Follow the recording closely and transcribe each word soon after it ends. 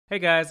Hey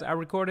guys, I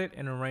recorded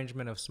an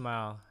arrangement of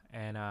Smile,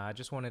 and I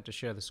just wanted to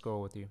share the score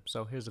with you.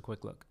 So here's a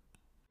quick look.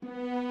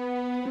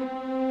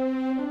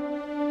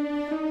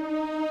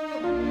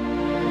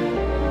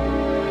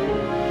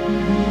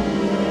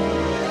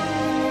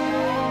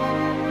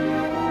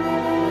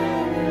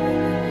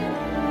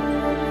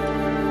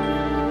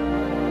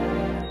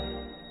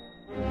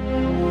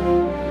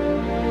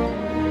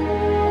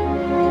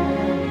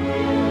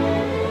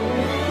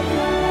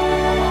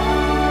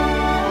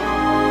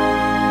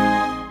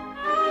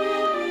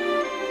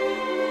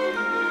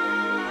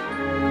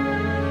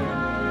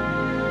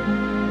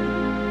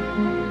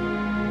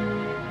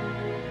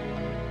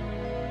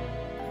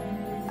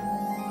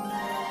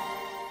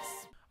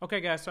 Okay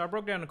guys, so I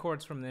broke down the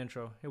chords from the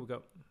intro. Here we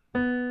go.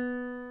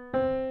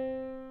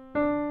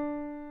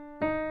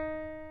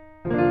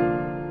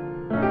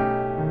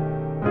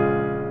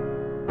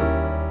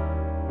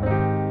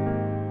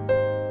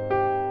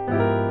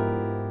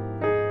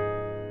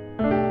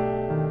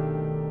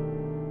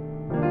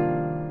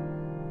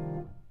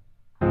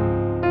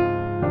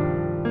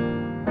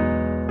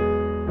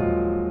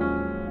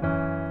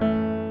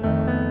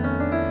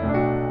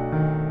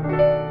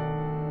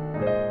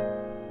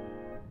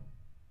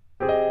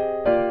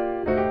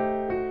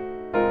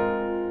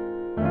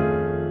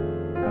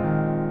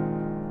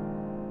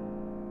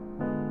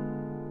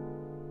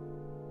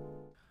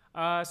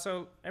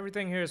 So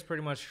everything here is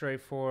pretty much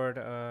straightforward.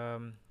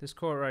 This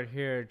chord right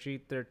here,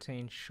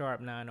 G13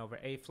 sharp 9 over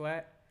A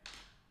flat,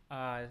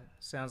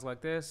 sounds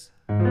like this.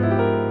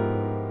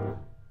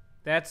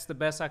 That's the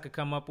best I could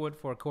come up with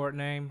for a chord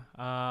name.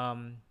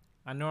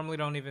 I normally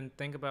don't even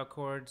think about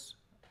chords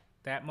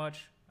that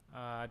much.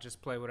 I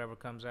just play whatever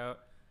comes out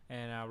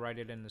and I write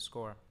it in the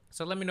score.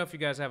 So let me know if you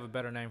guys have a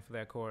better name for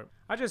that chord.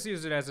 I just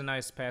use it as a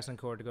nice passing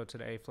chord to go to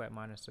the A flat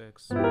minor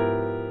 6.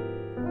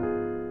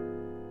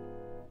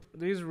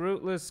 These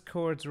rootless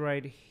chords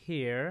right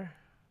here,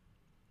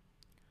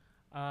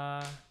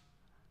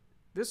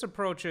 this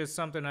approach is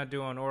something I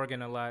do on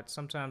organ a lot.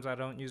 Sometimes I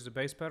don't use the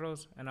bass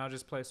pedals and I'll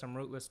just play some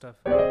rootless stuff.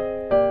 Then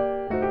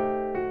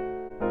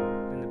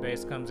the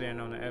bass comes in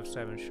on the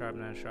F7 sharp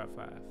 9 sharp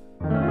 5.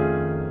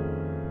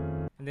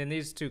 And then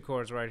these two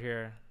chords right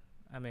here,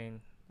 I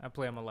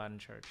play them a lot in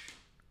church.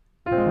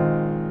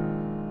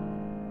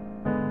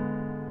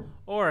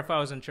 Or if I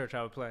was in church,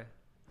 I would play.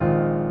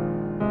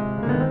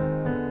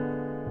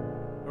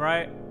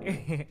 Right?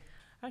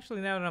 Actually,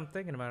 now that I'm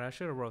thinking about it, I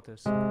should have wrote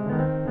this.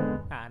 Nah,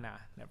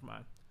 never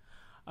mind.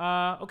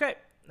 Okay,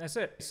 that's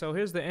it. So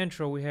here's the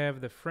intro. We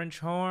have the French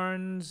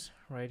horns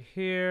right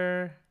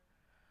here,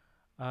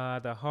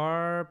 the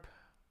harp,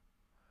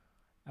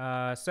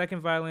 second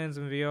violins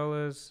and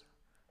violas.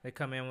 They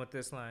come in with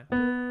this line.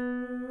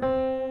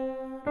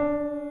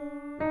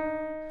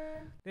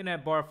 Then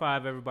at bar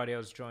 5, everybody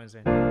else joins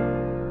in.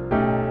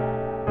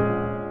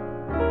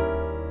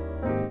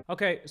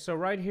 Okay, so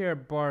right here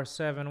at bar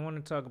 7, I want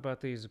to talk about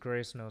these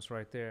grace notes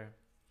right there.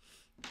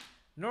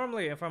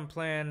 Normally, if I'm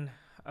playing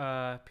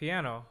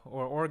piano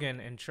or organ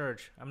in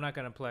church, I'm not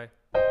going to play.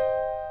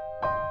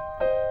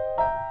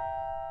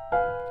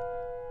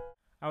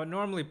 I would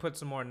normally put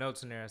some more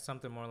notes in there,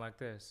 something more like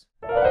this.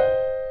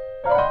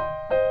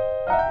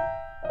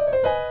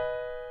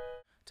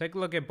 Take a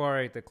look at bar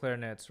 8, the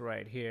clarinets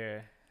right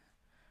here.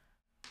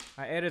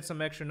 I added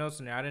some extra notes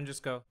in there. I didn't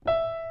just go.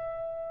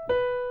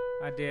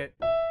 I did.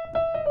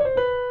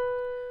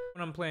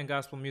 When I'm playing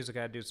gospel music,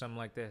 I do something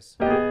like this.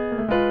 You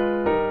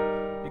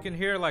can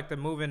hear like the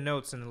moving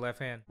notes in the left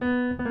hand.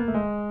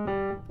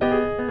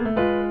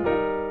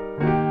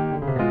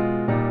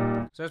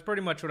 So that's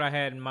pretty much what I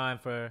had in mind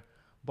for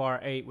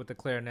bar 8 with the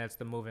clarinets,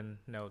 the moving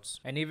notes.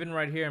 And even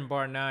right here in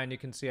bar 9, you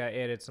can see I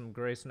added some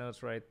grace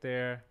notes right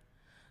there.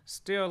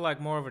 Still like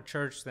more of a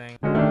church thing.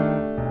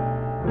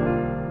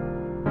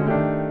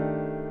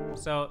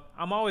 So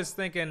I'm always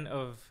thinking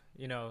of,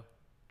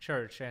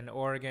 church and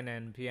organ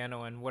and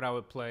piano and what I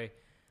would play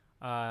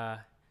if I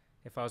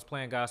was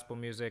playing gospel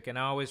music, and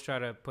I always try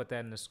to put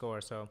that in the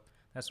score, so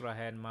that's what I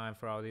had in mind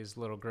for all these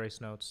little grace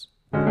notes.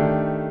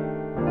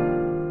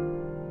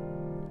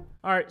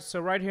 Alright, so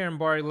right here in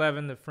bar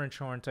 11, the French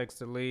horn takes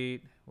the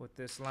lead with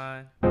this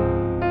line.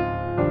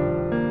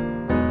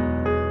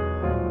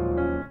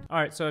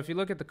 Alright, so if you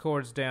look at the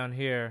chords down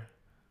here,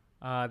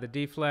 the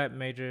D flat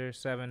major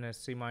 7 is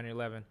C minor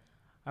 11.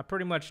 I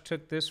pretty much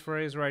took this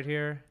phrase right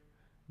here,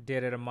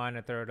 did it a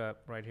minor third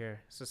up right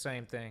here. It's the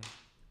same thing.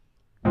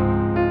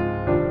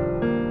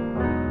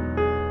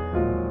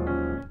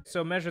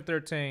 So measure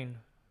 13,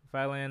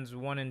 violins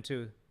 1 and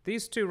 2.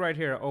 These two right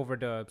here are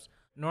overdubs.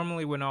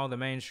 Normally when all the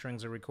main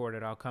strings are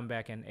recorded, I'll come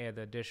back and add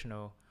the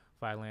additional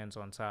violins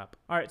on top.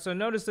 Alright, so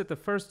notice that the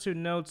first two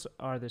notes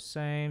are the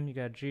same. You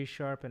got G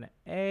sharp and an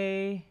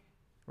A,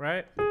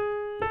 right?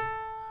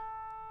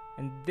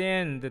 And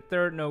then the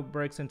third note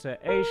breaks into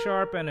A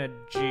sharp and a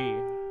G.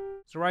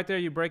 So right there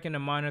you break into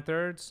minor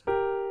thirds.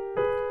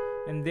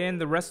 And then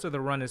the rest of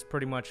the run is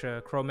pretty much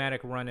a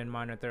chromatic run in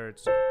minor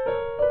thirds.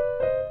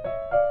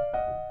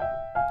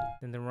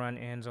 Then the run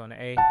ends on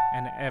A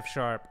and an F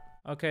sharp.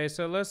 Okay,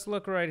 so let's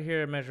look right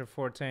here at measure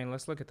 14.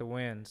 Let's look at the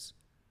winds.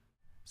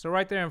 So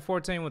right there in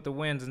 14 with the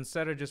winds,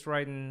 instead of just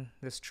writing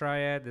this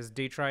triad, this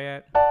D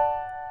triad,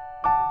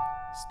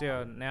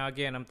 still, now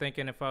again, I'm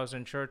thinking if I was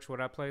in church, would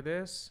I play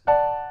this?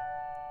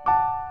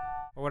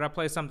 Or would I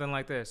play something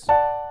like this?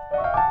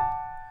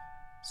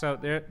 So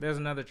there's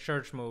another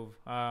church move,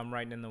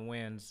 writing in the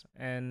winds,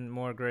 and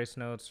more grace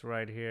notes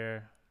right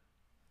here.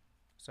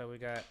 So we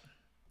got,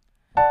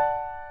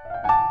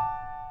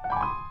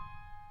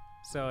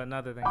 so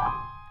another thing,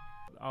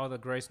 all the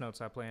grace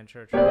notes I play in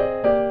church.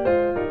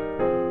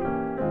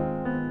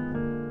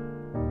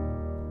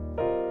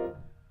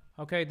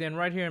 Okay, then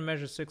right here in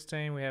measure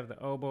 16, we have the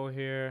oboe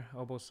here,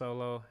 oboe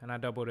solo, and I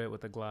doubled it with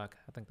the Glock.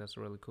 I think that's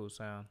a really cool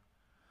sound.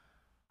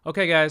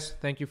 Okay, guys,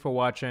 thank you for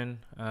watching.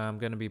 I'm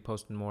going to be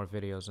posting more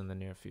videos in the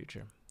near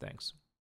future. Thanks.